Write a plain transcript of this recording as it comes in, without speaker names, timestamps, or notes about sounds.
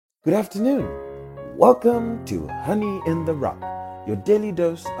Good afternoon. Welcome to Honey in the Rock, your daily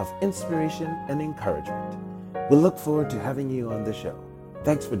dose of inspiration and encouragement. We look forward to having you on the show.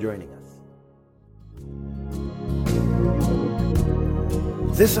 Thanks for joining us.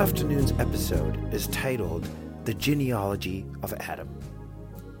 This afternoon's episode is titled The Genealogy of Adam.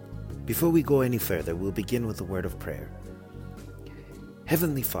 Before we go any further, we'll begin with a word of prayer.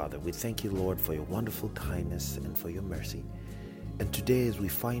 Heavenly Father, we thank you, Lord, for your wonderful kindness and for your mercy. And today, as we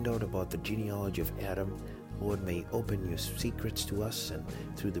find out about the genealogy of Adam, Lord, may open your secrets to us, and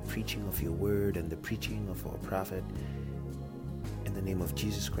through the preaching of your word and the preaching of our prophet. In the name of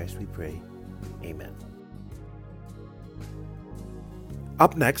Jesus Christ we pray. Amen.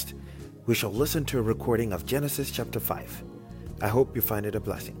 Up next, we shall listen to a recording of Genesis chapter 5. I hope you find it a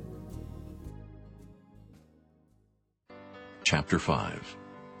blessing. Chapter 5.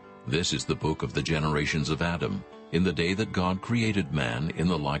 This is the book of the generations of Adam. In the day that God created man, in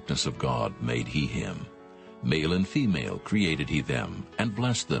the likeness of God made he him. Male and female created he them, and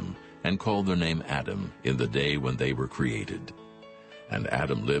blessed them, and called their name Adam, in the day when they were created. And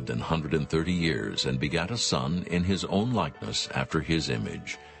Adam lived 130 years, and begat a son in his own likeness after his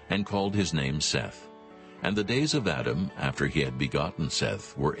image, and called his name Seth. And the days of Adam, after he had begotten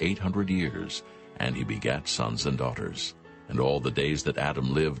Seth, were 800 years, and he begat sons and daughters. And all the days that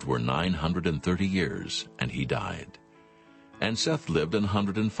Adam lived were 930 years, and he died. And Seth lived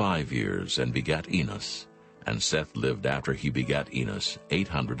 105 years, and begat Enos. And Seth lived after he begat Enos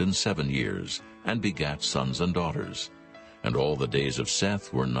 807 years, and begat sons and daughters. And all the days of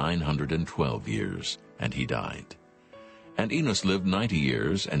Seth were 912 years, and he died. And Enos lived 90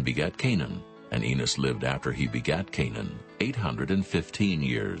 years, and begat Canaan. And Enos lived after he begat Canaan 815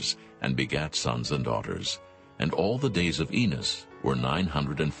 years, and begat sons and daughters. And all the days of Enos were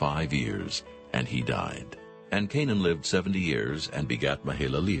 905 years, and he died. And Canaan lived 70 years, and begat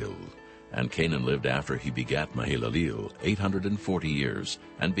Mahalaleel. And Canaan lived after he begat Mahalaleel 840 years,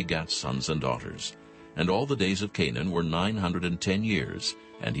 and begat sons and daughters. And all the days of Canaan were 910 years,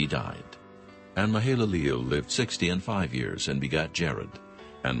 and he died. And Mahalaleel lived 65 years, and begat Jared.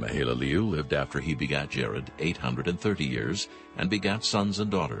 And Mahalaleel lived after he begat Jared 830 years, and begat sons and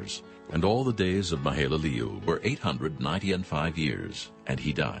daughters. And all the days of Mahalaleel were 895 years, and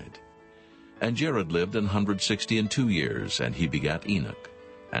he died. And Jared lived 162 years, and he begat Enoch.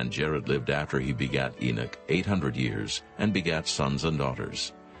 And Jared lived after he begat Enoch 800 years, and begat sons and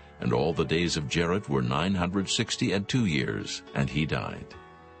daughters. And all the days of Jared were 962 years, and he died.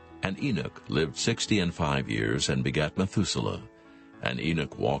 And Enoch lived 65 years, and begat Methuselah. And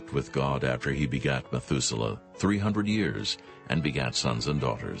Enoch walked with God after he begat Methuselah 300 years, and begat sons and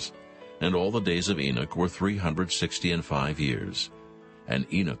daughters. And all the days of Enoch were 365 years.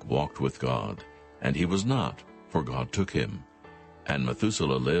 And Enoch walked with God, and he was not, for God took him. And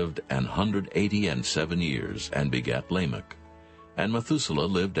Methuselah lived 187 years, and begat Lamech. And Methuselah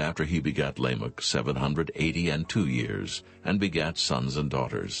lived after he begat Lamech 782 years, and begat sons and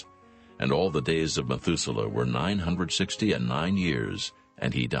daughters. And all the days of Methuselah were 969 years,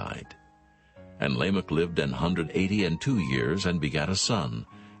 and he died. And Lamech lived 182 years, and begat a son.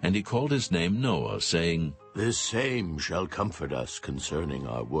 And he called his name Noah, saying, This same shall comfort us concerning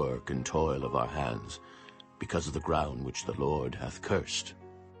our work and toil of our hands, because of the ground which the Lord hath cursed.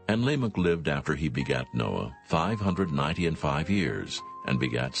 And Lamech lived after he begat Noah 595 years, and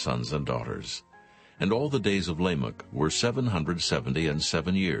begat sons and daughters. And all the days of Lamech were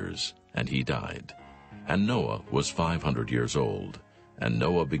 777 years, and he died. And Noah was 500 years old. And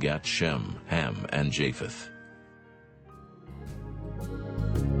Noah begat Shem, Ham, and Japheth.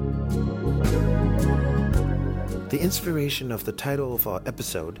 The inspiration of the title of our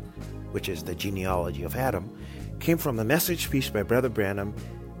episode, which is The Genealogy of Adam, came from a message preached by Brother Branham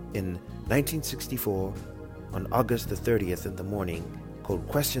in 1964 on August the 30th in the morning, called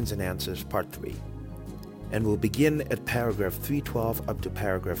Questions and Answers Part 3. And we'll begin at paragraph 312 up to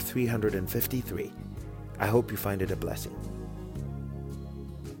paragraph 353. I hope you find it a blessing.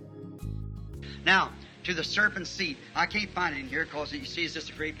 Now, to the serpent's seed. I can't find it in here because you see it's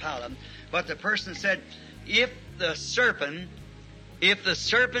just a great pile of them. But the person said, if the serpent's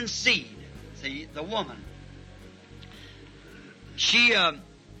seed, see, the woman, she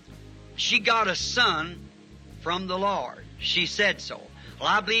got a son from the Lord. She said so. Well,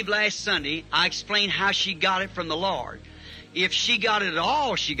 I believe last Sunday I explained how she got it from the Lord. If she got it at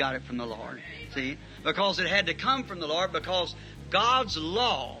all, she got it from the Lord. See? Because it had to come from the Lord, because God's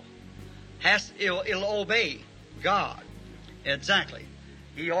law it'll obey God. Exactly.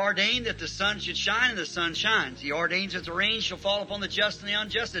 He ordained that the sun should shine, and the sun shines. He ordains that the rain shall fall upon the just and the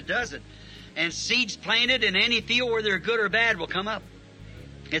unjust. It does it. And seeds planted in any field, whether they're good or bad, will come up.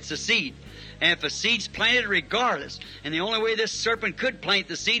 It's a seed. And if a seed's planted, regardless, and the only way this serpent could plant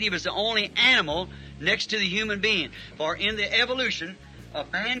the seed, he was the only animal next to the human being. For in the evolution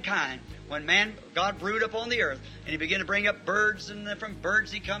of mankind, when God brewed upon the earth, and he began to bring up birds, and then from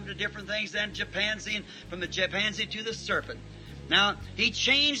birds he come to different things, then chimpanzee, and from the chimpanzee to the serpent. Now, he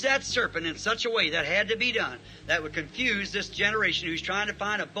changed that serpent in such a way that had to be done that would confuse this generation who's trying to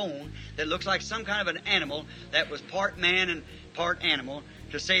find a bone that looks like some kind of an animal that was part man and part animal,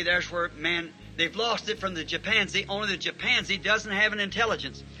 to say there's where man, they've lost it from the chimpanzee. Only the chimpanzee doesn't have an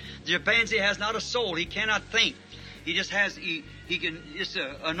intelligence. The chimpanzee has not a soul. He cannot think. He just has, he can, just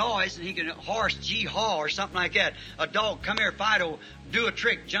a noise, and he can horse, gee-haw, or something like that. A dog, come here, Fido, do a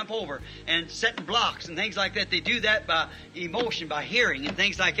trick, jump over, and setting blocks and things like that. They do that by emotion, by hearing, and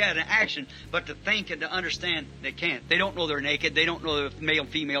things like that, and action. But to think and to understand, they can't. They don't know they're naked. They don't know the male,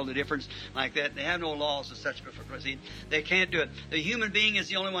 female, the difference like that. They have no laws as such before. They can't do it. The human being is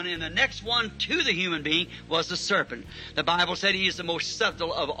the only one, and the next one to the human being was the serpent. The Bible said he is the most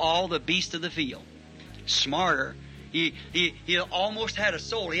subtle of all the beasts of the field. Smarter. He almost had a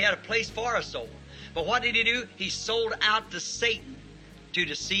soul. He had a place for a soul. But what did he do? He sold out to Satan to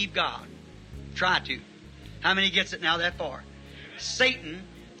deceive God. Try to. How many gets it now that far? Satan,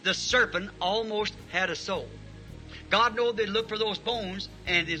 the serpent, almost had a soul. God knew they'd look for those bones,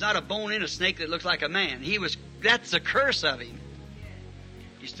 and there's not a bone in a snake that looks like a man. That's the curse of him.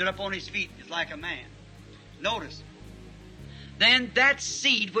 He stood up on his feet, it's like a man. Notice. Then that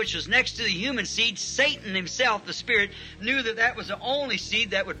seed, which was next to the human seed, Satan himself, the spirit, knew that that was the only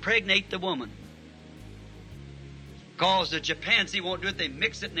seed that would pregnate the woman. Because the chimpanzee won't do it. They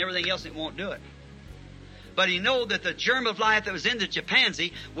mix it and everything else, it won't do it. But he knew that the germ of life that was in the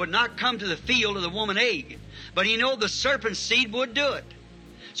chimpanzee would not come to the field of the woman egg. But he knew the serpent's seed would do it.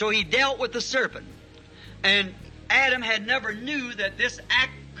 So he dealt with the serpent. And Adam had never knew that this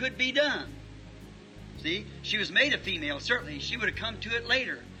act could be done. See, she was made a female, certainly. She would have come to it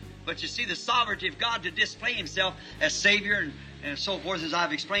later. But you see the sovereignty of God to display himself as Savior and so forth, as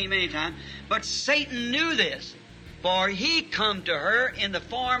I've explained many times. But Satan knew this, for he come to her in the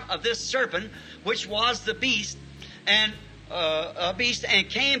form of this serpent, which was the beast, and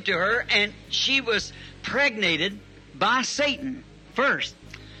came to her, and she was pregnated by Satan first.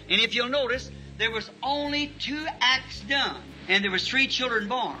 And if you'll notice, there was only 2 acts done, and there was 3 children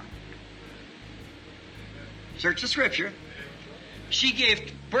born. Search the Scripture. She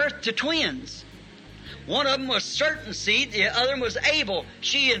gave birth to twins. One of them was certain seed, the other was Abel.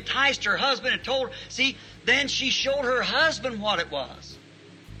 She enticed her husband and told, then she showed her husband what it was.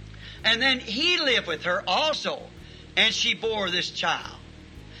 And then he lived with her also, and she bore this child.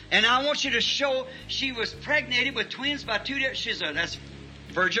 And I want you to show she was pregnated with twins by 2 different, that's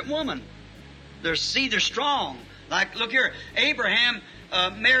a virgin woman. Their seed are strong. Like, look here, Abraham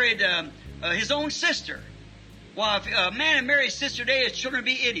married his own sister. Well, if a man had married his sister today, his children would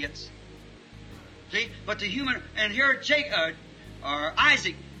be idiots. See? But the human, and here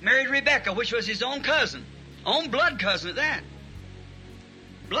Isaac married Rebekah, which was his own cousin. Own blood cousin at that.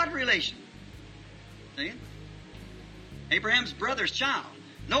 Blood relation. See? Abraham's brother's child.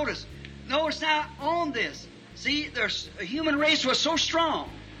 Notice now on this. See, the human race was so strong.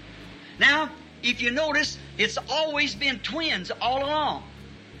 Now, if you notice, it's always been twins all along.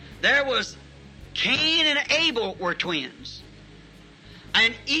 There was Cain and Abel were twins.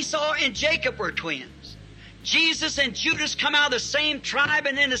 And Esau and Jacob were twins. Jesus and Judas come out of the same tribe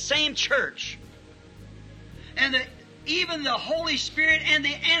and in the same church. And even the Holy Spirit and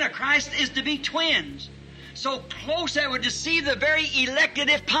the Antichrist is to be twins. So close that would deceive the very elected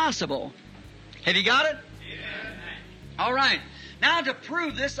if possible. Have you got it? Yeah. All right. Now to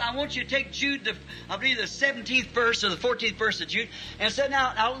prove this, I want you to take Jude, I believe the 17th verse or the 14th verse of Jude, and said,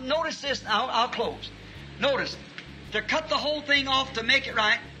 now notice this, I'll close. Notice, to cut the whole thing off to make it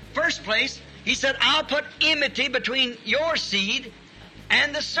right, first place, he said, I'll put enmity between your seed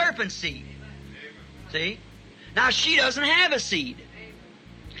and the serpent's seed. See? Now she doesn't have a seed.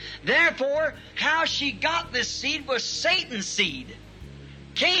 Therefore, how she got this seed was Satan's seed.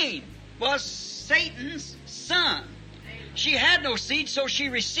 Cain was Satan's son. She had no seed, so she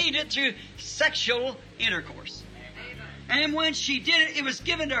received it through sexual intercourse. And when she did it, it was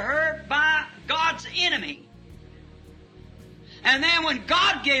given to her by God's enemy. And then when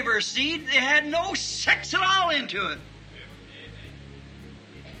God gave her seed, it had no sex at all into it.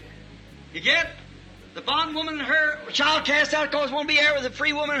 You get? The bondwoman and her child cast out because won't be heir with the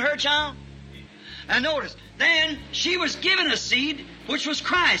free woman and her child. And notice, then she was given a seed, which was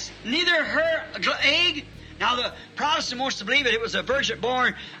Christ. Neither her egg Now, the Protestant wants to believe it was a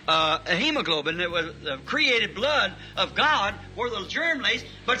virgin-born hemoglobin. It was the created blood of God where the germ lays,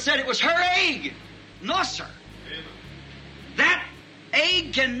 but said it was her egg. No, sir. That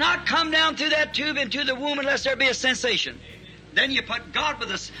egg cannot come down through that tube into the womb unless there be a sensation. Then you put God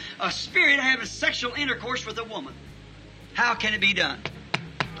with a spirit having sexual intercourse with a woman. How can it be done?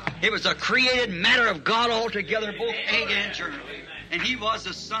 It was a created matter of God altogether, both egg and germ. And He was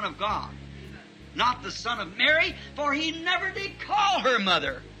the Son of God. Not the son of Mary, for He never did call her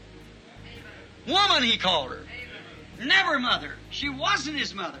mother. Woman He called her. Never mother. She wasn't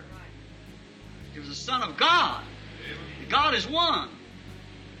His mother. He was the Son of God. God is one.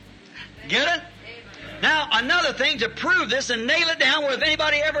 Get it? Now, another thing to prove this and nail it down, where if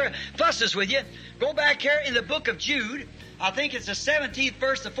anybody ever fusses with you, go back here in the book of Jude. I think it's the 17th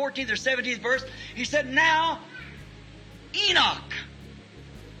verse, the 14th or 17th verse. He said, now, Enoch.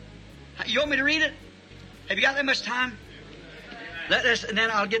 You want me to read it? Have you got that much time? And then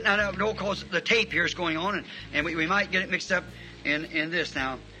I'll get, now, no, because the tape here is going on, and we might get it mixed up in this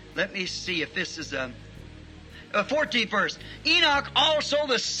now. Let me see if this is a 14th verse. Enoch also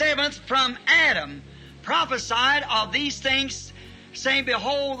the 7th from Adam prophesied of these things, saying,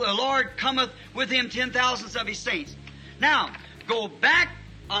 behold, the Lord cometh with him 10,000s of his saints. Now, go back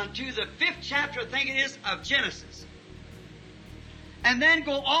unto the 5th chapter, I think it is, of Genesis. And then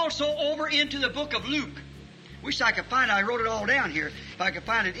go also over into the book of Luke. Wish I could find it. I wrote it all down here, if I could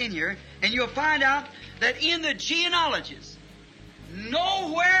find it in here. And you'll find out that in the genealogies,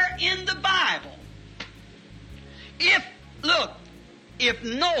 nowhere in the Bible, if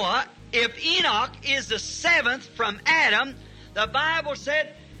Enoch is the 7th from Adam, the Bible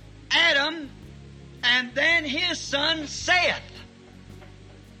said Adam and then his son Seth.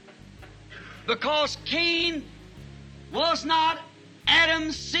 Because Cain was not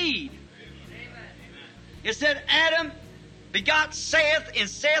Adam's seed. It said Adam begot Seth, and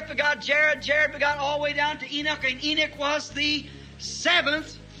Seth begot Jared, Jared begot all the way down to Enoch, and Enoch was the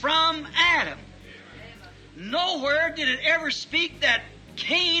 7th from Adam. Nowhere did it ever speak that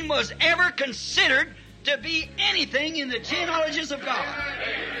Cain was ever considered to be anything in the genealogies of God.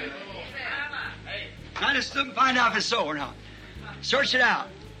 I just couldn't find out if it's so or not. Search it out.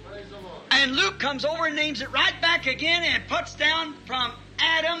 And Luke comes over and names it right back again and puts down from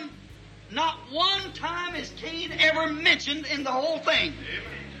Adam. Not one time is Cain ever mentioned in the whole thing.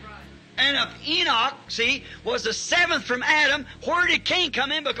 And if Enoch, see, was the 7th from Adam, where did Cain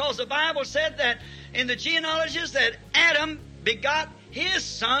come in? Because the Bible said that in the genealogies that Adam begot his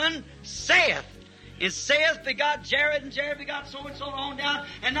son Seth. And Seth begot Jared, and Jared begot so-and-so on down.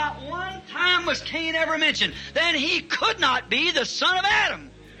 And not one time was Cain ever mentioned. Then he could not be the son of Adam.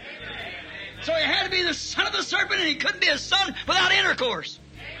 So he had to be the son of the serpent, and he couldn't be a son without intercourse.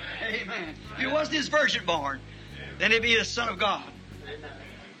 Amen. If he wasn't his virgin born, then he'd be the Son of God.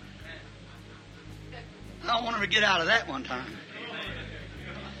 I want him to get out of that one time.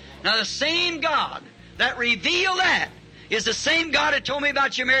 Now, the same God that revealed that is the same God that told me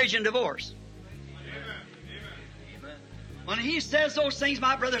about your marriage and divorce. When He says those things,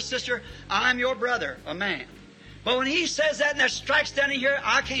 my brother, sister, I'm your brother, a man. But when He says that and that strikes down in here,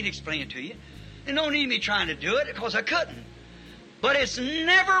 I can't explain it to you. And no need me trying to do it because I couldn't. But it's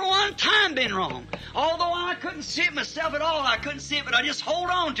never one time been wrong. Although I couldn't see it myself at all, I couldn't see it, but I just hold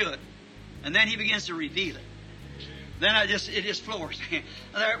on to it. And then He begins to reveal it. Then it just floors.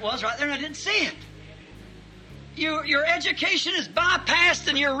 There it was right there, and I didn't see it. Your education is bypassed,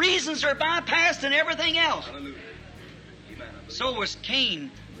 and your reasons are bypassed, and everything else. So was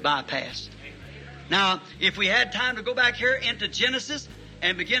Cain bypassed. Now, if we had time to go back here into Genesis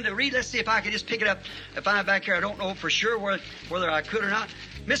and begin to read, let's see if I can just pick it up. If I'm back here, I don't know for sure whether I could or not.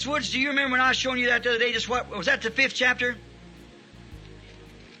 Miss Woods, do you remember when I was showing you that the other day? Just what was that? The 5th chapter?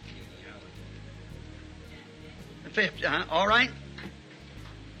 The 5th. All right.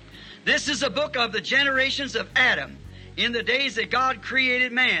 This is a book of the generations of Adam. In the days that God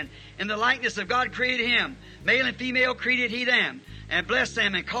created man, in the likeness of God created him. Male and female created He them, and blessed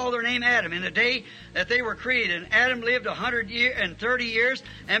them, and called their name Adam. In the day that they were created, and Adam lived 130 years,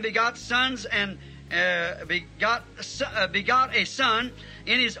 and begot sons, and begot a son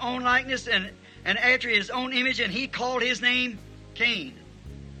in his own likeness, and after his own image, and he called his name Cain.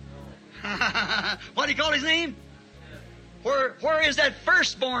 What did he call his name? Where is that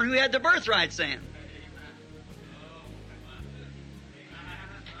firstborn who had the birthright then?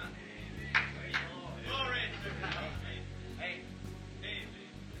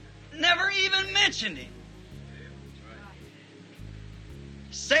 Never even mentioned him.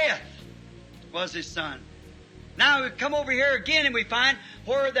 Seth was his son. Now we come over here again and we find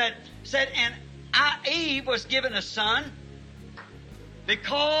where that said, and Eve was given a son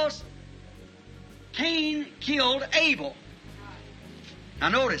because Cain killed Abel. Now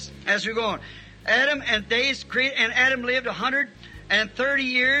notice, as we go on, Adam lived 130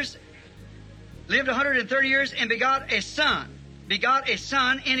 years, and begot a son. Begot a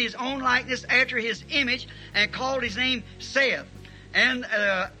son in his own likeness after his image, and called his name Seth. And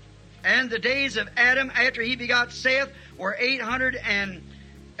the days of Adam after he begot Seth were 800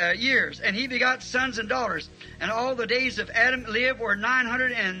 years, and he begot sons and daughters. And all the days of Adam lived were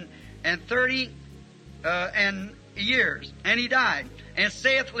 930 years, and he died. And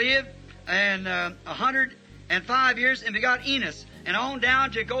Seth lived 105 years and begot Enos. And on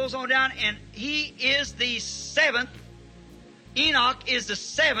down, it goes on down, and he is the seventh. Enoch is the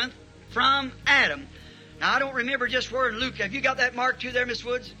seventh from Adam. Now, I don't remember just where in Luke. Have you got that mark too there, Miss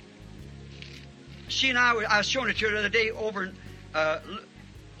Woods? She and I was showing it to her the other day over in,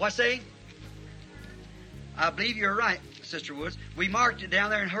 what's that? I believe you're right, Sister Woods. We marked it down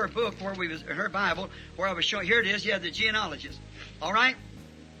there in her book, in her Bible, where I was showing. Here it is. You have the genealogies. All right?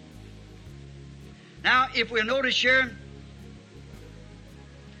 Now, if we'll notice here,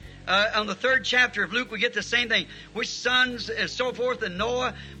 on the 3rd chapter of Luke, we get the same thing. Which sons and so forth, and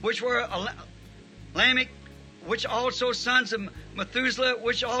Noah, which were Lamech, which also sons of Methuselah,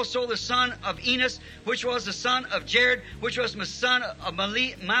 which also the son of Enos, which was the son of Jared, which was the son of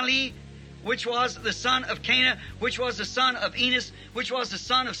Mali, which was the son of Cana, which was the son of Enos, which was the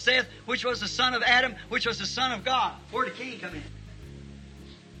son of Seth, which was the son of Adam, which was the son of God. Where did Cain come in?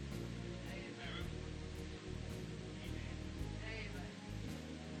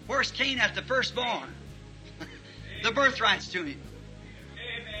 Where's Cain at the firstborn? The birthrights to him.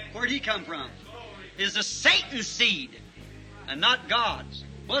 Where'd he come from? Is a Satan's seed, and not God's.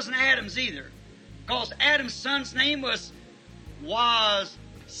 Wasn't Adam's either, because Adam's son's name was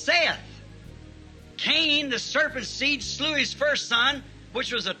Seth. Cain, the serpent's seed, slew his first son,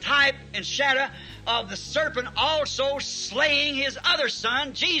 which was a type and shadow of the serpent also slaying his other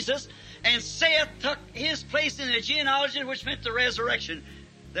son, Jesus. And Seth took his place in the genealogy, which meant the resurrection,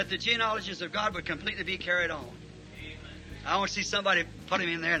 that the genealogies of God would completely be carried on. I want to see somebody put him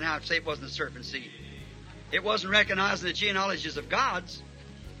in there now and say it wasn't the serpent seed. It wasn't recognizing the genealogies of God's,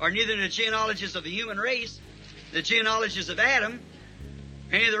 or neither the genealogies of the human race, the genealogies of Adam,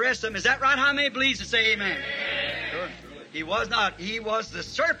 any of the rest of them. Is that right? How many believes to say amen? Sure. He was not. He was the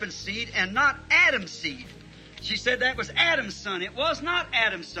serpent's seed and not Adam's seed. She said that was Adam's son. It was not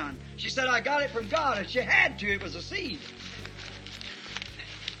Adam's son. She said, I got it from God, and she had to. It was a seed.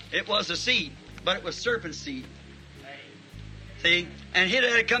 It was a seed, but it was serpent's seed. See? And he had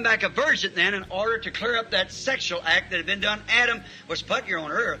to come back a virgin then in order to clear up that sexual act that had been done. Adam was put here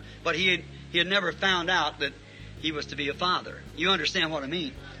on earth, but he had never found out that he was to be a father. You understand what I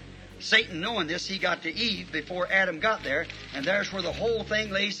mean? Satan, knowing this, he got to Eve before Adam got there, and there's where the whole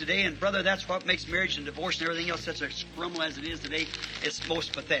thing lays today. And brother, that's what makes marriage and divorce and everything else such a scrumble as it is today. It's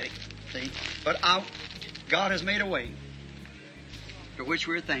most pathetic. See? But God has made a way, for which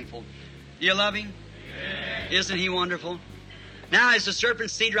we're thankful. Do you love Him? Amen. Isn't He wonderful? Now, is the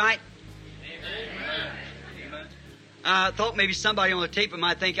serpent's seed right? Amen. I thought maybe somebody on the tape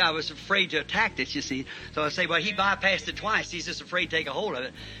might think I was afraid to attack this, you see. So I say, well, he bypassed it twice. He's just afraid to take a hold of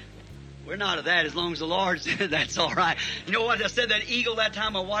it. We're not of that. As long as the Lord's that's all right. You know what? I said that eagle that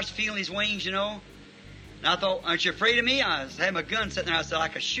time I watched feeling his wings, you know. And I thought, aren't you afraid of me? I had my gun sitting there. I said, I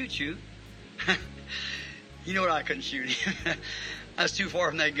could shoot you. You know what? I couldn't shoot him. I was too far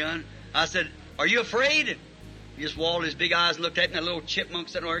from that gun. I said, are you afraid? He just walled his big eyes and looked at me, and that little chipmunk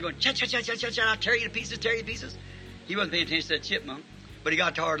sitting there going, cha-cha-cha-cha-cha-cha, I'll tear you to pieces, tear you to pieces. He wasn't paying attention to that chipmunk, but he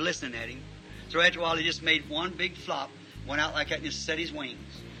got tired of listening at him. So after a while, he just made one big flop, went out like that, and just set his wings.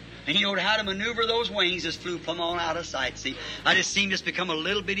 And he knew how to maneuver those wings, just flew plumb on out of sight. See, I just seen this become a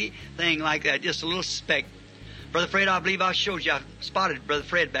little bitty thing like that, just a little speck. Brother Fred, I believe I showed you. I spotted Brother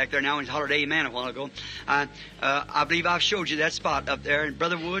Fred back there now. He's hollered amen a while ago. I believe I've showed you that spot up there. And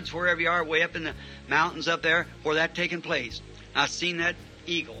Brother Woods, wherever you are, way up in the mountains up there, where that taking place. I've seen that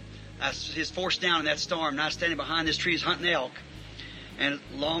eagle. His forced down in that storm. And I was standing behind this tree hunting elk. And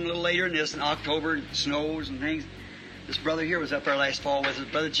long a little later in this, in October, it snows and things. This brother here was up there last fall with his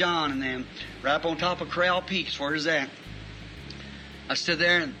Brother John and them. Right up on top of Corral Peaks. Where is that? I stood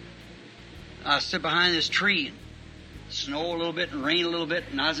there and I stood behind this tree, and snow a little bit and rain a little bit,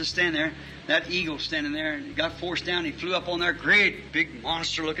 and I was just standing there. That eagle standing there, and he got forced down. He flew up on there, great big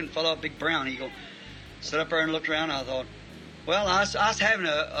monster-looking fellow, big brown eagle. Stood up there and looked around. And I thought, Well, I was having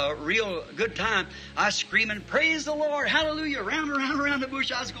a real good time. I was screaming, praise the Lord, hallelujah, around the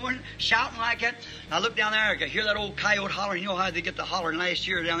bush. I was going, shouting like that. I looked down there, I could hear that old coyote hollering. You know how they get the hollering last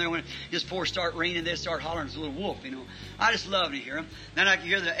year down there when just before it start raining, they start hollering. It's a little wolf, you know. I just love to hear him. Then I could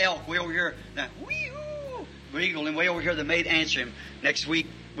hear the elk way over here, that wee-hoo, eagle, and way over here the mate answer him. Next week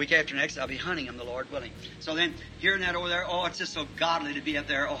after next, I'll be hunting him, the Lord willing. So then, hearing that over there, oh, it's just so godly to be up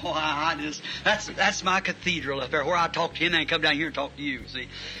there. Oh, that's my cathedral up there, where I talk to him and come down here and talk to you, see.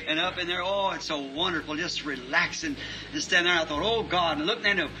 And up in there, oh, it's so wonderful, just relaxing. Just standing there, I thought, oh, God. And looking,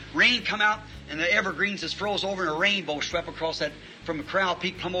 and the rain come out, and the evergreens just froze over, and a rainbow swept across that, from Corral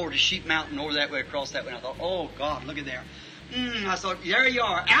Peak, come over to Sheep Mountain, over that way, across that way. And I thought, oh, God, look at there. I thought, there you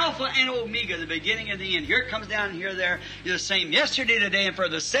are, Alpha and Omega, the beginning and the end. Here it comes down, here, there. You're the same yesterday, today, and for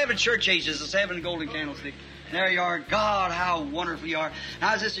the 7 church ages, the 7 golden candlesticks. There you are. God, how wonderful you are.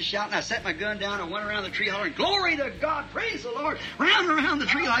 I was just shouting. I set my gun down and went around the tree hollering, glory to God, praise the Lord, round and around the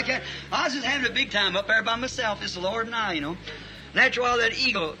tree like that. I was just having a big time up there by myself. It's the Lord and I, you know. And after a while, that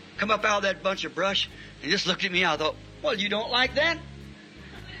eagle come up out of that bunch of brush and just looked at me. I thought, well, you don't like that?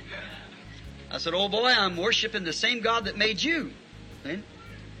 I said, oh boy, I'm worshiping the same God that made you. Then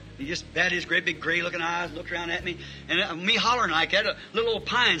he just had his great big gray looking eyes, looked around at me, and me hollering like that, a little old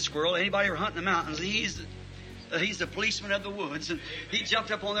pine squirrel, anybody ever hunting the mountains, he's the policeman of the woods, and he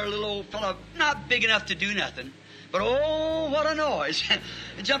jumped up on there, little old fellow, not big enough to do nothing, but oh, what a noise.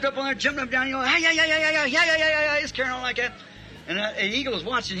 He jumped up on there, jumping up down, you know, yeah, he's carrying on like that. And an eagle was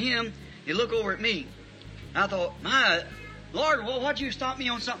watching him. He looked over at me. I thought, my Lord, well, why'd you stop me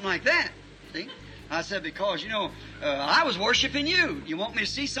on something like that? See? I said, because, you know, I was worshiping you. You want me to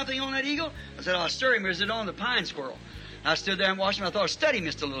see something on that eagle? I said, I'll stir him, or is it on the pine squirrel? I stood there and watched him. I thought I'd study him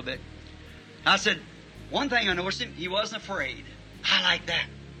just a little bit. I said, one thing I noticed him, he wasn't afraid. I like that.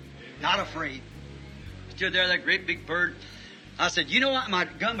 Not afraid. Stood there, that great big bird. I said, you know what? My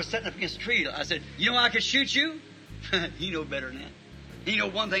gun was setting up against a tree. I said, you know I could shoot you? He know better than that. He know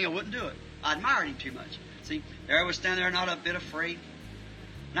one thing, I wouldn't do it. I admired him too much. See, there I was standing there, not a bit afraid.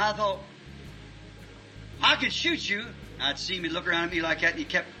 And I thought, I could shoot you. I'd see him, he'd look around at me like that, and he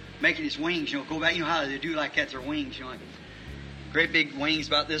kept making his wings, you know, go back. You know how they do like that, their wings, you know, like great big wings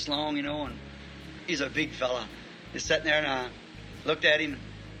about this long, you know, and he's a big fella. He's sitting there, and I looked at him.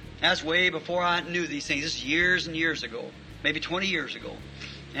 That's way before I knew these things. This is years and years ago, maybe 20 years ago.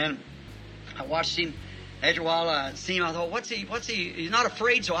 And I watched him. After a while, I seen him, I thought, what's he? He's not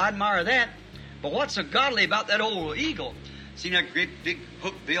afraid, so I admire that. But what's so godly about that old eagle? Seen that great big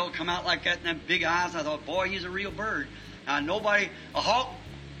hook bill come out like that and them big eyes. I thought, boy, he's a real bird. Now, a hawk,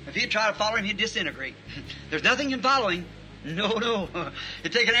 if he'd try to follow him, he'd disintegrate. There's nothing can follow him. No.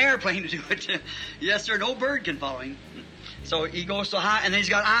 It'd take an airplane to do it. Yes, sir, no bird can follow him. So he goes so high, and then he's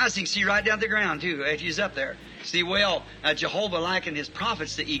got eyes he can see right down to the ground, too, as he's up there. See, well, Jehovah likened his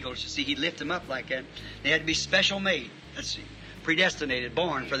prophets to eagles. You see, he'd lift them up like that. They had to be special made. Let's see. Predestinated,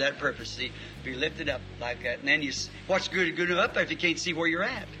 born for that purpose. See, be lifted up like that. And then what's good up there if you can't see where you're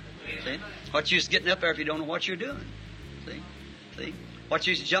at? See? What's use getting up there if you don't know what you're doing? See? What's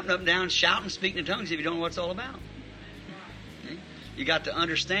use jumping up and down, shouting, speaking in tongues if you don't know what it's all about? See? You got to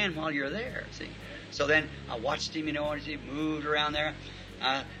understand while you're there. See? So then I watched him, you know, as he moved around there.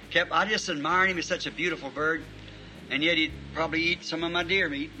 I just admired him. He's such a beautiful bird. And yet he'd probably eat some of my deer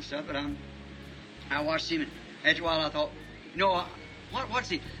meat and stuff. But I watched him, and after a while I thought, you know, what's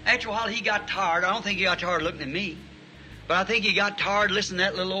he? After a while he got tired. I don't think he got tired looking at me. But I think he got tired listening to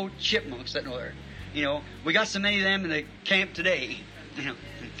that little old chipmunk sitting over there. You know, we got so many of them in the camp today. You know,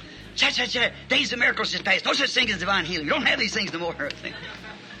 days of miracles just passed. No such thing as divine healing. We don't have these things no more.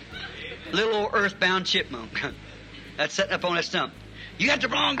 Little old earthbound chipmunk that's sitting up on that stump. You got to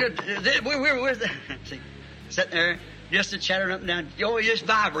belong to where's that? See, sitting there just chattering up and down. Oh, he's just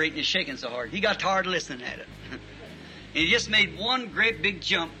vibrating and shaking so hard. He got tired listening at it. And he just made one great big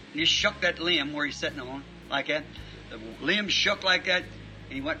jump and just shook that limb where he's sitting on like that. The limb shook like that,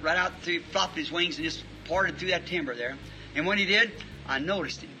 and he went right out through, flopped his wings and just parted through that timber there. And when he did, I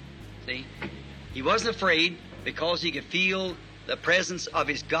noticed him. See, he wasn't afraid because he could feel the presence of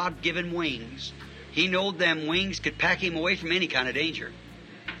his God-given wings. He knowed them wings could pack him away from any kind of danger.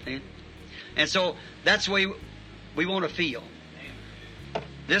 See? And so that's the way we want to feel.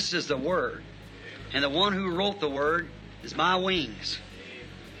 This is the Word. And the one who wrote the Word is my wings.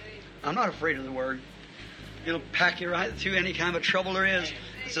 I'm not afraid of the Word. It'll pack you right through any kind of trouble there is.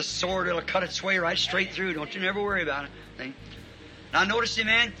 It's a sword. It'll cut its way right straight through. Don't you never worry about it. See? And I noticed him,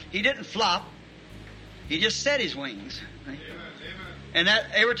 man, he didn't flop. He just set his wings. See? And that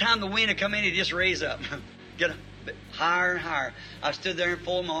every time the wind would come in, he'd just raise up. Get higher and higher. I stood there and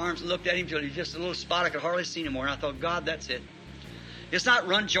folded my arms and looked at him till he was just a little spot I could hardly see no more. And I thought, God, that's it. It's not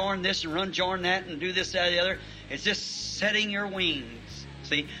run, join this and run, join that and do this, that, and the other. It's just setting your wings.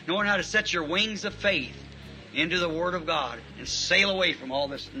 See, knowing how to set your wings of faith into the Word of God and sail away from all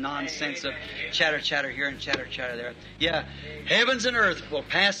this nonsense of chatter here and chatter there. Yeah, heavens and earth will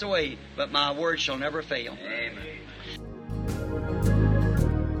pass away, but my word shall never fail. Amen.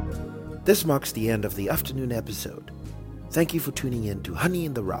 This marks the end of the afternoon episode. Thank you for tuning in to Honey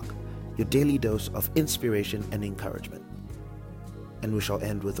in the Rock, your daily dose of inspiration and encouragement. And we shall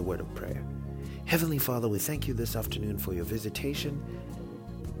end with a word of prayer. Heavenly Father, we thank you this afternoon for your visitation,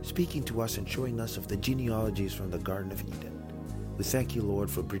 speaking to us and showing us of the genealogies from the Garden of Eden. We thank you, Lord,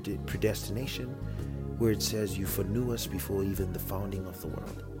 for predestination, where it says you foreknew us before even the founding of the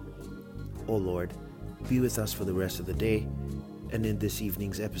world. Oh Lord, be with us for the rest of the day and in this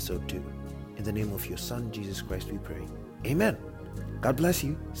evening's episode too. In the name of your Son, Jesus Christ, we pray. Amen. God bless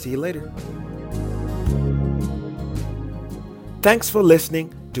you. See you later. Thanks for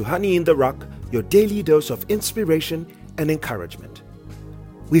listening to Honey in the Rock, your daily dose of inspiration and encouragement.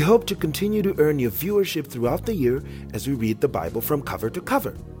 We hope to continue to earn your viewership throughout the year as we read the Bible from cover to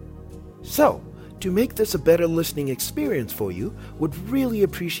cover. So, to make this a better listening experience for you, would really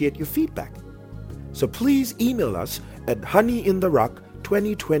appreciate your feedback. So please email us at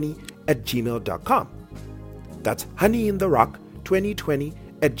honeyintherock2020@gmail.com. That's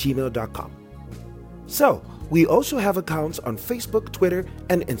honeyintherock2020@gmail.com. So, we also have accounts on Facebook, Twitter,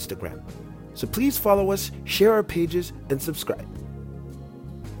 and Instagram. So please follow us, share our pages, and subscribe.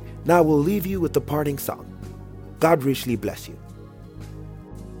 Now we'll leave you with the parting song. God richly bless you.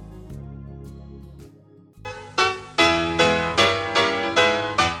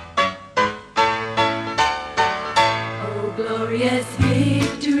 Oh, glorious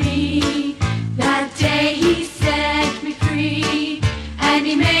victory, that day he set me free, and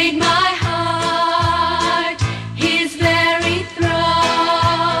he made my heart his very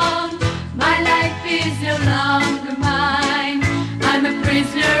throne. My life is no longer mine, I'm a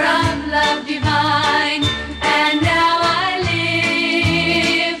prisoner of love divine.